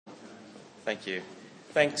Thank you.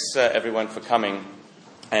 Thanks, everyone, for coming,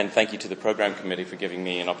 and thank you to the Program Committee for giving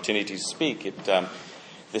me an opportunity to speak at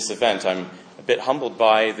this event. I'm a bit humbled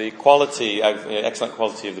by the quality, excellent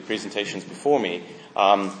quality of the presentations before me,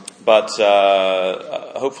 but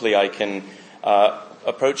hopefully I can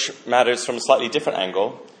approach matters from a slightly different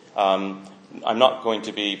angle. I'm not going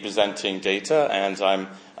to be presenting data, and I'm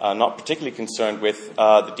not particularly concerned with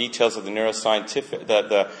the details of the neuroscientific,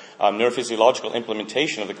 the neurophysiological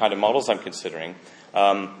implementation of the kind of models I'm considering.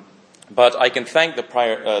 But I can thank the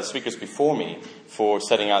prior speakers before me for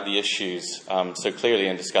setting out the issues so clearly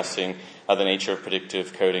and discussing the nature of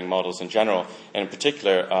predictive coding models in general. And in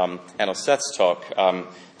particular, Anil Seth's talk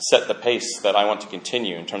set the pace that I want to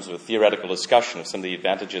continue in terms of a theoretical discussion of some of the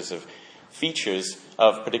advantages of features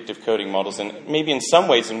of predictive coding models, and maybe in some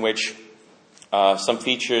ways in which some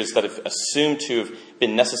features that have assumed to have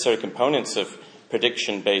been necessary components of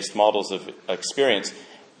prediction-based models of experience,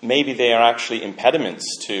 maybe they are actually impediments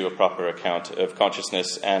to a proper account of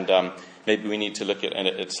consciousness, and maybe we need to look at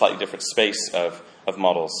a slightly different space of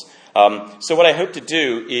models. So what I hope to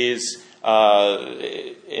do is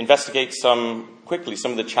investigate quickly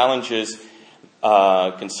some of the challenges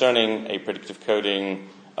concerning a predictive coding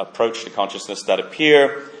approach to consciousness that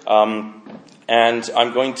appear, and I'm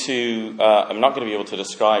not going to be able to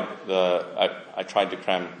describe I tried to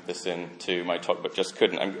cram this into my talk, but just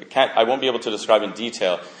couldn't. I won't be able to describe in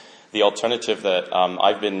detail the alternative that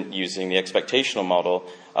I've been using, the expectational model,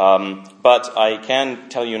 but I can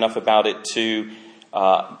tell you enough about it to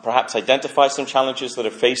perhaps identify some challenges that are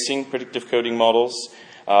facing predictive coding models,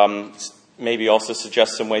 maybe also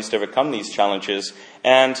suggest some ways to overcome these challenges,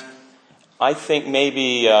 and I think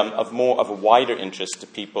maybe of a wider interest to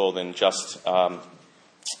people than just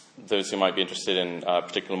those who might be interested in a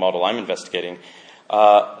particular model I'm investigating.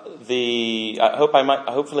 Hopefully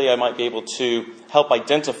I might be able to help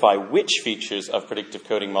identify which features of predictive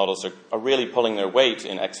coding models are really pulling their weight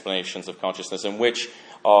in explanations of consciousness, and which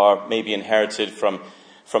are maybe inherited from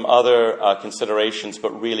other considerations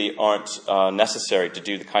but really aren't necessary to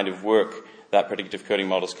do the kind of work that predictive coding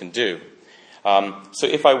models can do. So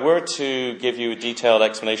if I were to give you a detailed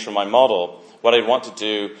explanation of my model, what I'd want to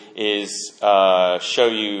do is show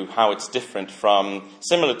you how it's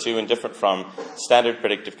similar to and different from standard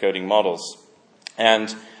predictive coding models.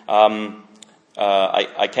 And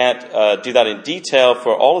I can't do that in detail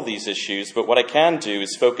for all of these issues, but what I can do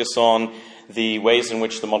is focus on the ways in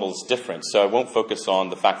which the model is different. So I won't focus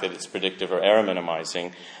on the fact that it's predictive or error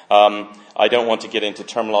minimizing. I don't want to get into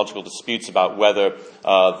terminological disputes about whether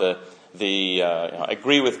I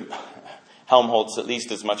agree with Helmholtz at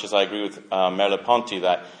least as much as I agree with Merleau-Ponty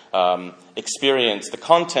that experience, the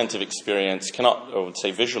content of experience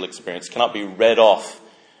visual experience, cannot be read off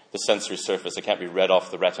the sensory surface. It can't be read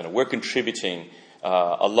off the retina. We're contributing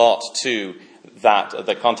a lot to that,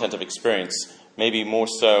 the content of experience, maybe more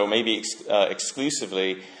so, maybe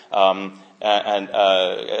exclusively, and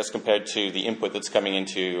as compared to the input that's coming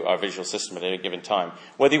into our visual system at any given time.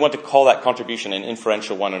 Whether you want to call that contribution an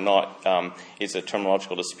inferential one or not is a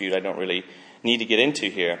terminological dispute I don't really need to get into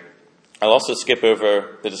here. I'll also skip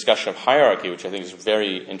over the discussion of hierarchy, which I think is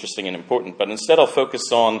very interesting and important, but instead I'll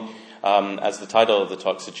focus on, as the title of the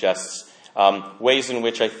talk suggests, ways in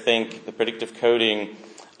which I think the predictive coding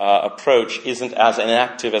approach isn't as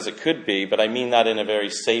enactive as it could be, but I mean that in a very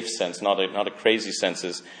safe sense, not a crazy sense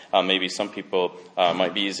as maybe some people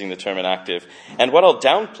might be using the term enactive. And what I'll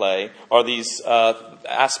downplay are these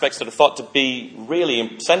aspects that are thought to be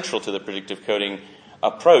really central to the predictive coding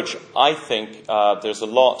approach. I think there's a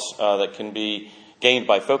lot that can be gained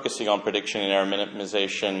by focusing on prediction and error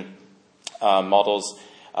minimization models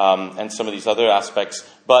and some of these other aspects,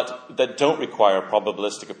 but that don't require a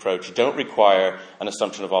probabilistic approach, don't require an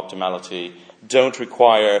assumption of optimality, don't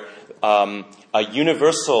require a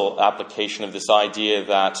universal application of this idea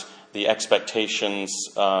that the expectations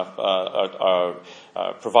are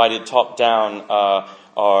provided top-down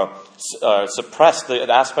are suppressed. The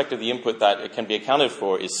aspect of the input that it can be accounted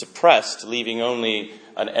for is suppressed, leaving only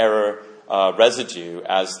an error residue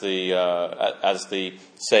as the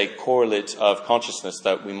say correlate of consciousness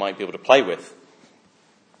that we might be able to play with.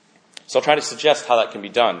 So I'll try to suggest how that can be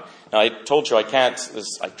done. Now, I told you I can't.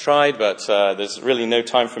 I tried, but there's really no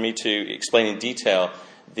time for me to explain in detail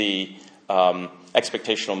the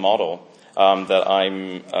expectational model that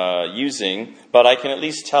I'm using, but I can at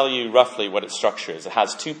least tell you roughly what its structure is. It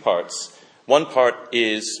has two parts. One part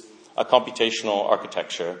is a computational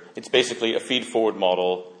architecture. It's basically a feed-forward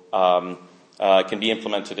model. Can be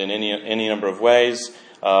implemented in any number of ways,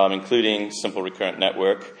 including simple recurrent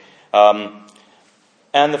network.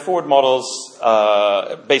 And the forward models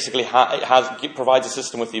basically provides a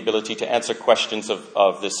system with the ability to answer questions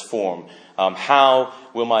of this form. How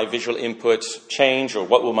will my visual input change, or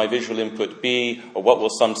what will my visual input be, or what will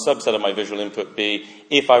some subset of my visual input be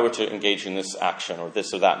if I were to engage in this action or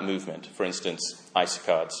this or that movement, for instance,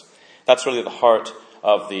 isocards. That's really the heart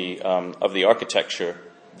of the architecture,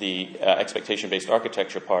 the expectation-based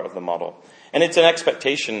architecture part of the model. And it's an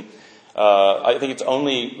expectation. I think it's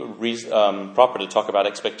only proper to talk about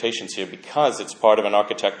expectations here because it's part of an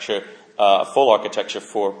architecture, a full architecture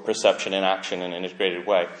for perception and action in an integrated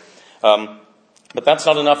way. But that's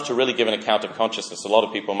not enough to really give an account of consciousness. A lot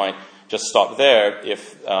of people might just stop there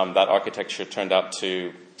if that architecture turned out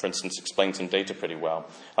to, for instance, explain some data pretty well.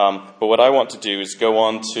 But what I want to do is go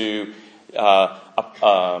on to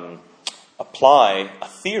apply a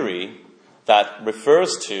theory that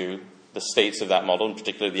refers to the states of that model, in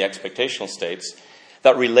particular the expectational states,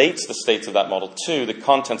 that relates the states of that model to the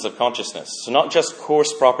contents of consciousness. So not just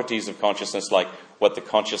coarse properties of consciousness like what the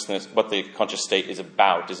conscious state is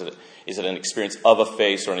about. Is it an experience of a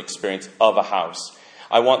face or an experience of a house?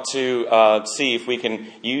 I want to see if we can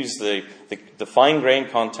use the fine-grained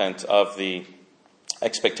content of the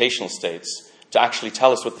expectational states to actually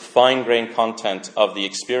tell us what the fine-grained content of the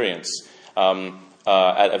experience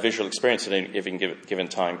at a visual experience at any given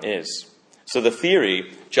time is. So the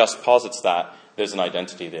theory just posits that there's an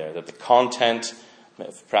identity there, that the content,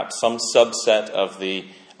 perhaps some subset of the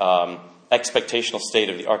expectational state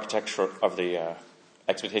of the architecture of the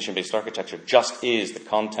expectation-based architecture just is the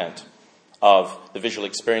content of the visual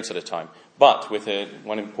experience at a time. But with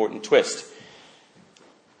one important twist,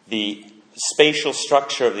 the spatial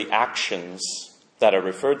structure of the actions that are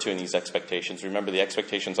referred to in these expectations. Remember, the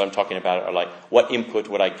expectations I'm talking about are like, what input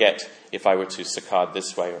would I get if I were to saccade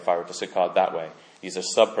this way or if I were to saccade that way? These are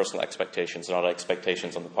subpersonal expectations, not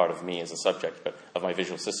expectations on the part of me as a subject, but of my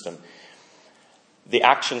visual system. The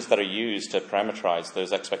actions that are used to parameterize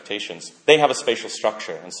those expectations, they have a spatial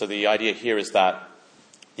structure. And so the idea here is that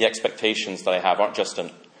the expectations that I have aren't just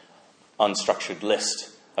an unstructured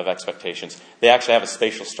list of expectations. They actually have a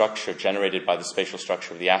spatial structure generated by the spatial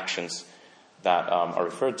structure of the actions that are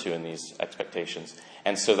referred to in these expectations.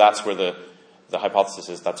 And so that's where the hypothesis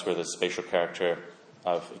is, that's where the spatial character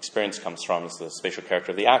of experience comes from, is the spatial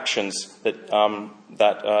character of the actions that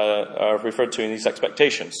are referred to in these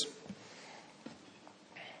expectations.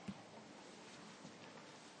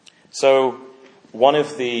 So one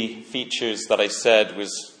of the features that I said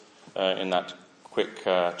was in that quick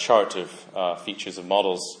chart of features of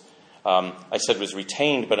models, I said was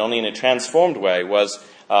retained, but only in a transformed way, was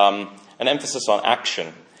an emphasis on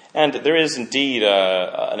action. And there is indeed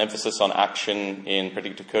an emphasis on action in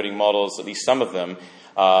predictive coding models, at least some of them,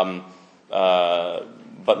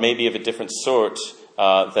 but maybe of a different sort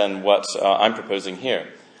than what I'm proposing here.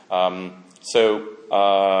 I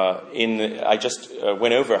just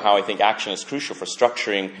went over how I think action is crucial for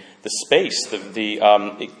structuring the space,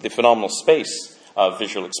 the phenomenal space of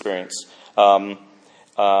visual experience. So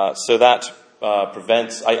that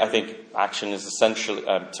prevents, I think action is essentially,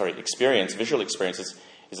 visual experience is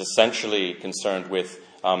essentially concerned with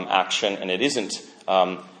action, and it isn't,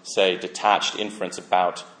 say, detached inference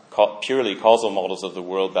about purely causal models of the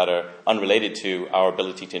world that are unrelated to our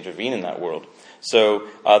ability to intervene in that world. So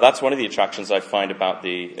that's one of the attractions I find about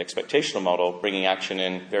the expectational model, bringing action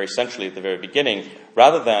in very centrally at the very beginning,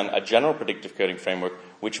 rather than a general predictive coding framework,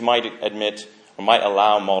 which might admit or might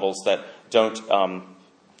allow models that don't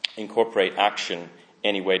incorporate action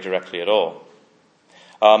anyway directly at all.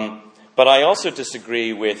 But I also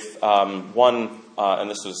disagree with one, and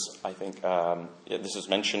this was, I think, this was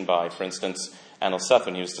mentioned by, for instance, Anil Seth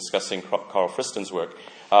when he was discussing Carl Friston's work.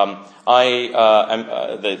 The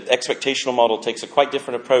expectational model takes a quite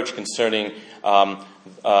different approach concerning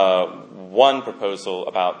one proposal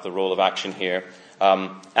about the role of action here.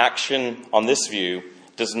 Action, on this view,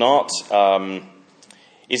 is not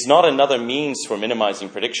another means for minimizing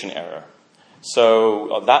prediction error.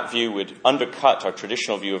 So that view would undercut our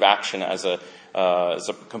traditional view of action as a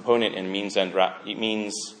component in means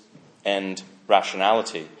end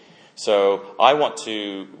rationality. So I want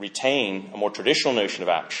to retain a more traditional notion of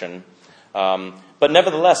action, but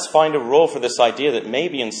nevertheless find a role for this idea that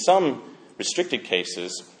maybe in some restricted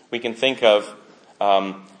cases we can think of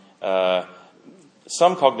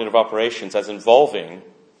some cognitive operations as involving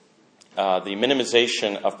the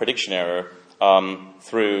minimization of prediction error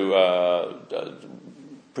through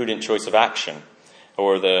prudent choice of action,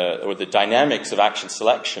 or the dynamics of action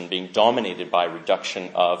selection being dominated by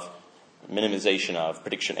minimization of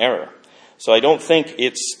prediction error. So I don't think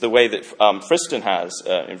it's the way that Friston has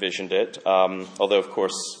envisioned it, although, of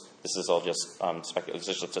course, This is all just speculative.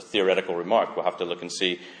 It's just a theoretical remark. We'll have to look and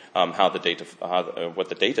see what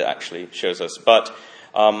the data actually shows us. But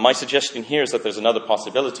my suggestion here is that there's another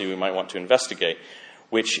possibility we might want to investigate,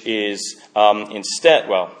 which is instead,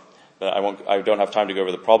 I don't have time to go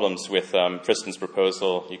over the problems with Tristan's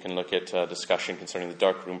proposal. You can look at a discussion concerning the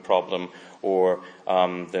darkroom problem or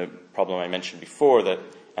the problem I mentioned before that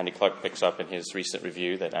Andy Clark picks up in his recent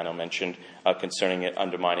review that Anno mentioned concerning it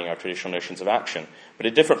undermining our traditional notions of action. But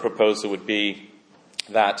a different proposal would be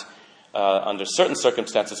that under certain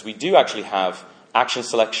circumstances we do actually have action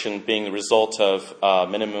selection being the result of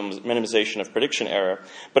minimization of prediction error.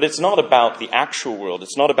 But it's not about the actual world.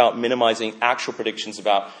 It's not about minimizing actual predictions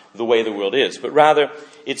about the way the world is, but rather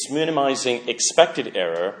it's minimizing expected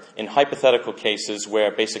error in hypothetical cases where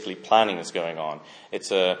basically planning is going on.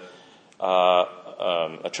 It's a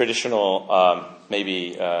traditional,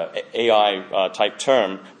 maybe AI type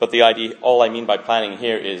term, but the idea, all I mean by planning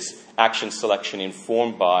here is action selection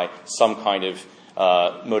informed by some kind of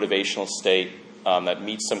motivational state that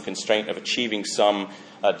meets some constraint of achieving some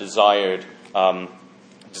desired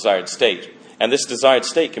state. And this desired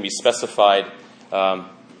state can be specified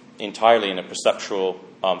entirely in a perceptual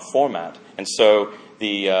format. And so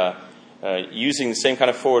using the same kind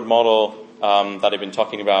of forward model that I've been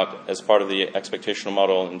talking about as part of the expectational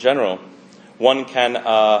model in general, one can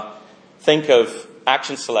think of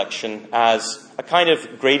action selection as a kind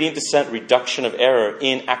of gradient descent reduction of error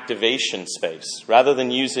in activation space, rather than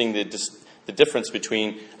using the difference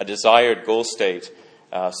between a desired goal state,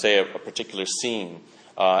 say a particular scene,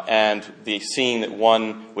 and the scene that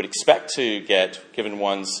one would expect to get given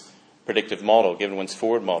one's predictive model, given one's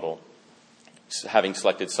forward model, having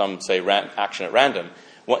selected some, say, action at random.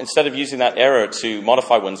 Well, instead of using that error to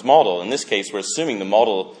modify one's model, in this case we're assuming the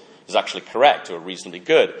model is actually correct or reasonably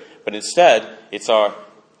good, but instead it's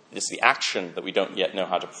the action that we don't yet know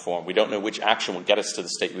how to perform. We don't know which action will get us to the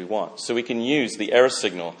state we want. So we can use the error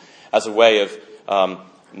signal as a way of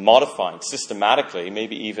modifying systematically,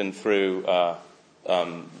 maybe even through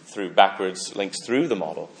backwards links through the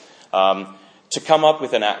model, to come up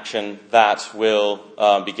with an action that will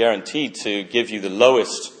be guaranteed to give you the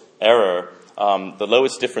lowest error, the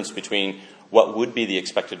lowest difference between what would be the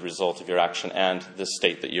expected result of your action and the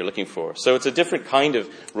state that you're looking for. So it's a different kind of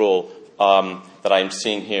role that I'm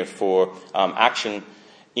seeing here for action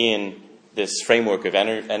in this framework of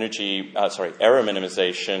error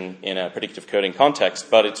minimization in a predictive coding context,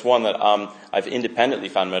 but it's one that I've independently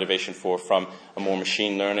found motivation for from a more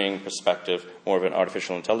machine learning perspective, more of an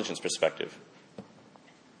artificial intelligence perspective.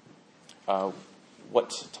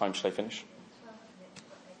 What time should I finish?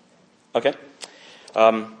 Okay.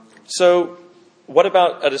 So what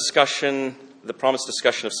about a discussion, the promised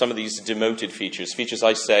discussion of some of these demoted features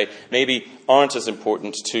I say maybe aren't as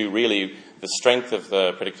important to really the strength of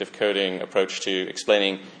the predictive coding approach to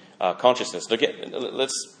explaining consciousness.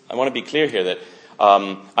 I want to be clear here that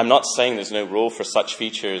I'm not saying there's no role for such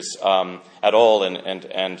features at all,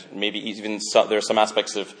 and maybe even there are some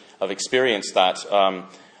aspects of experience that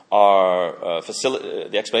are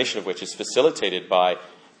the explanation of which is facilitated by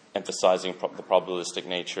emphasizing the probabilistic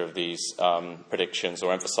nature of these predictions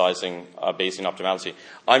or emphasizing Bayesian optimality.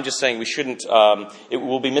 I'm just saying we shouldn't, it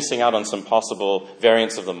will be missing out on some possible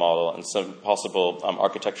variants of the model and some possible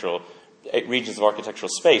regions of architectural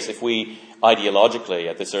space if we ideologically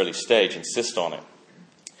at this early stage insist on it.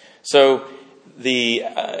 So the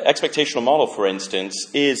expectational model, for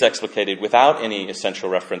instance, is explicated without any essential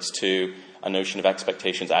reference to a notion of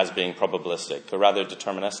expectations as being probabilistic, but rather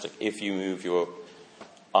deterministic. If you move your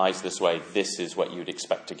eyes this way, this is what you'd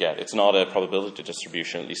expect to get. It's not a probability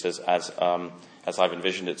distribution, at least as I've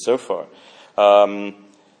envisioned it so far.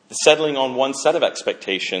 The settling on one set of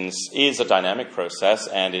expectations is a dynamic process,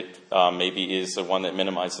 and it maybe is the one that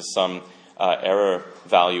minimizes some error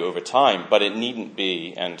value over time, but it needn't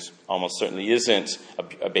be, and almost certainly isn't, a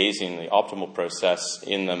Bayesianly optimal process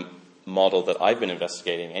in the model that I've been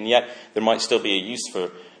investigating. And yet there might still be a use for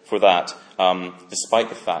that, despite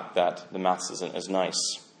the fact that the maths isn't as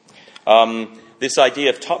nice. This idea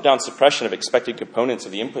of top-down suppression of expected components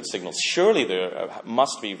of the input signals, surely there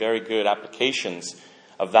must be very good applications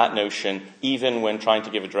of that notion, even when trying to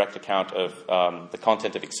give a direct account of the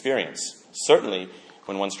content of experience. Certainly,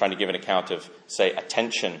 when one's trying to give an account of, say,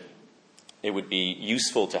 attention, it would be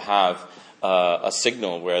useful to have a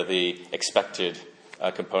signal where the expected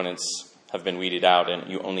components have been weeded out and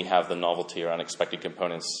you only have the novelty or unexpected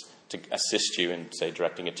components to assist you in, say,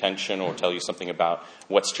 directing attention or tell you something about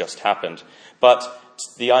what's just happened. But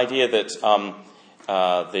the idea that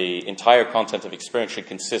the entire content of experience should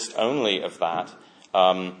consist only of that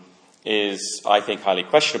is, I think, highly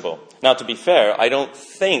questionable. Now, to be fair,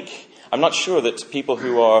 I'm not sure that people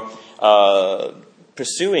who are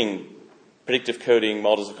pursuing predictive coding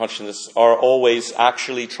models of consciousness are always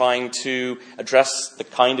actually trying to address the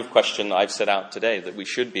kind of question I've set out today that we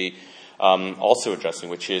should be also addressing,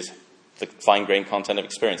 which is the fine-grained content of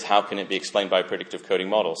experience. How can it be explained by a predictive coding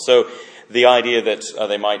model? So the idea that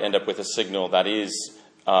they might end up with a signal that is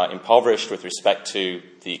impoverished with respect to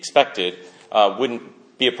the expected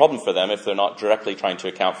wouldn't be a problem for them if they're not directly trying to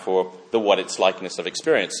account for the what-it's-likeness of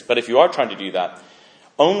experience. But if you are trying to do that,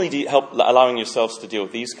 only allowing yourselves to deal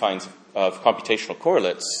with these kinds of computational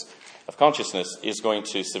correlates of consciousness is going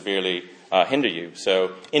to severely hinder you.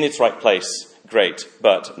 So in its right place, great,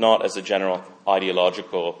 but not as a general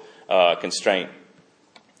ideological constraint.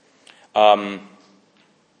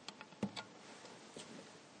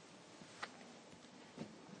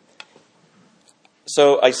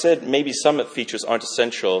 So I said maybe some features aren't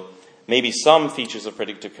essential. Maybe some features of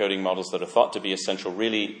predictive coding models that are thought to be essential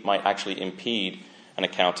really might actually impede an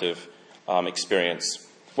account of experience.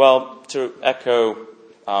 Well, to echo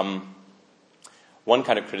one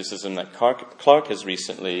kind of criticism that Clark has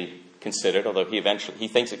recently considered, although he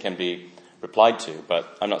thinks it can be replied to,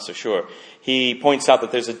 but I'm not so sure. He points out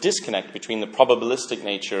that there's a disconnect between the probabilistic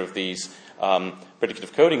nature of these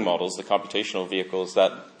predictive coding models, the computational vehicles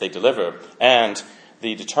that they deliver, and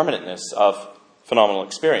the determinateness of phenomenal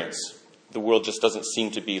experience. The world just doesn't seem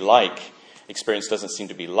to be like, experience doesn't seem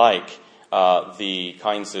to be like the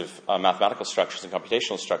kinds of mathematical structures and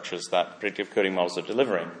computational structures that predictive coding models are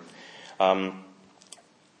delivering.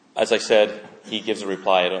 As I said, he gives a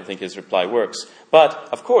reply. I don't think his reply works. But,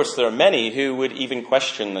 of course, there are many who would even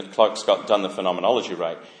question that Clark's done the phenomenology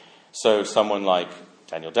right. So someone like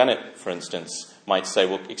Daniel Dennett, for instance, might say,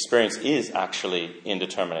 well, experience is actually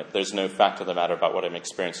indeterminate. There's no fact of the matter about what I'm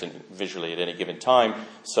experiencing visually at any given time.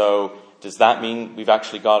 So does that mean we've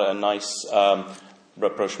actually got a nice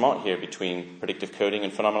rapprochement here between predictive coding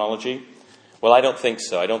and phenomenology? Well, I don't think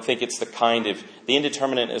so. I don't think it's the kind of, the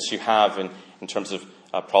indeterminateness you have in terms of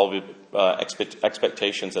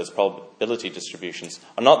expectations as probability distributions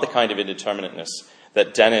are not the kind of indeterminateness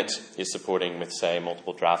that Dennett is supporting with, say, a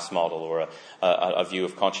multiple drafts model or a view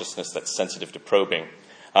of consciousness that's sensitive to probing.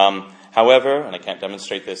 However, and I can't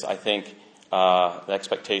demonstrate this, I think the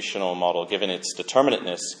expectational model, given its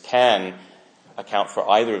determinateness, can account for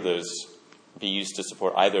either of those, be used to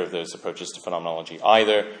support either of those approaches to phenomenology.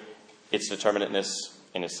 Either its determinateness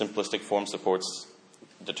in a simplistic form supports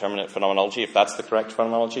determinate phenomenology, if that's the correct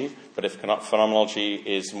phenomenology, but if phenomenology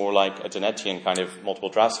is more like a Dennettian kind of multiple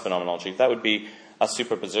drafts phenomenology, that would be a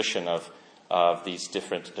superposition of these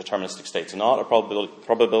different deterministic states, not a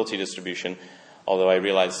probability distribution, although I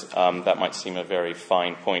realize that might seem a very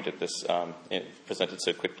fine point at this, presented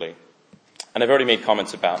so quickly. And I've already made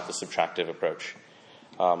comments about the subtractive approach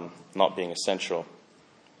not being essential,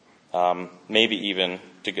 maybe even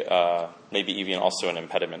also an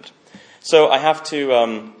impediment. So I have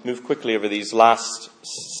to move quickly over these last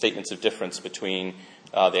statements of difference between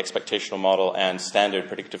the expectational model and standard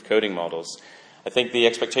predictive coding models. I think the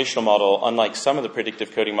expectational model, unlike some of the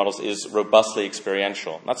predictive coding models, is robustly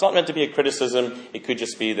experiential. That's not meant to be a criticism. It could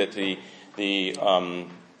just be that the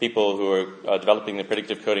people who are developing the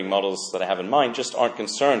predictive coding models that I have in mind just aren't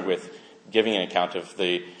concerned with giving an account of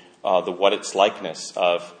the what its likeness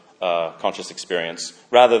of conscious experience.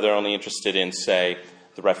 Rather, they're only interested in, say,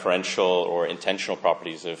 the referential or intentional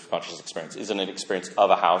properties of conscious experience. Is it an experience of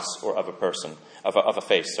a house or of a person, of a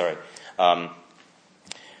face, sorry.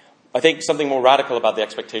 I think something more radical about the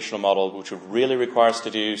expectational model, which would really require us to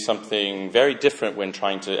do something very different when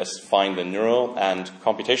trying to find the neural and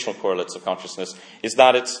computational correlates of consciousness, is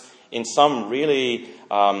that it's, in some really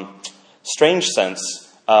strange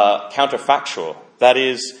sense, counterfactual. That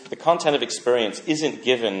is, the content of experience isn't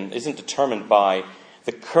determined by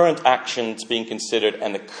the current actions being considered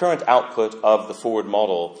and the current output of the forward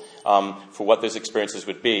model for what those experiences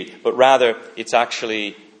would be, but rather it's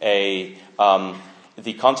actually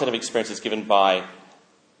the content of experience is given by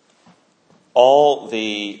all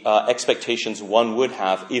the expectations one would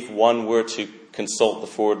have if one were to consult the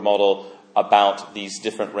forward model about these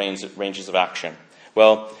different ranges of action.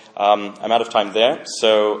 Well, I'm out of time there,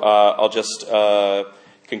 so I'll just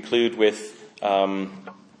conclude with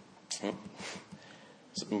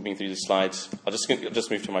moving through the slides. I'll just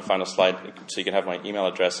move to my final slide so you can have my email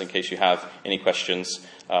address in case you have any questions.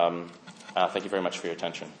 Thank you very much for your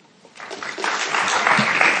attention.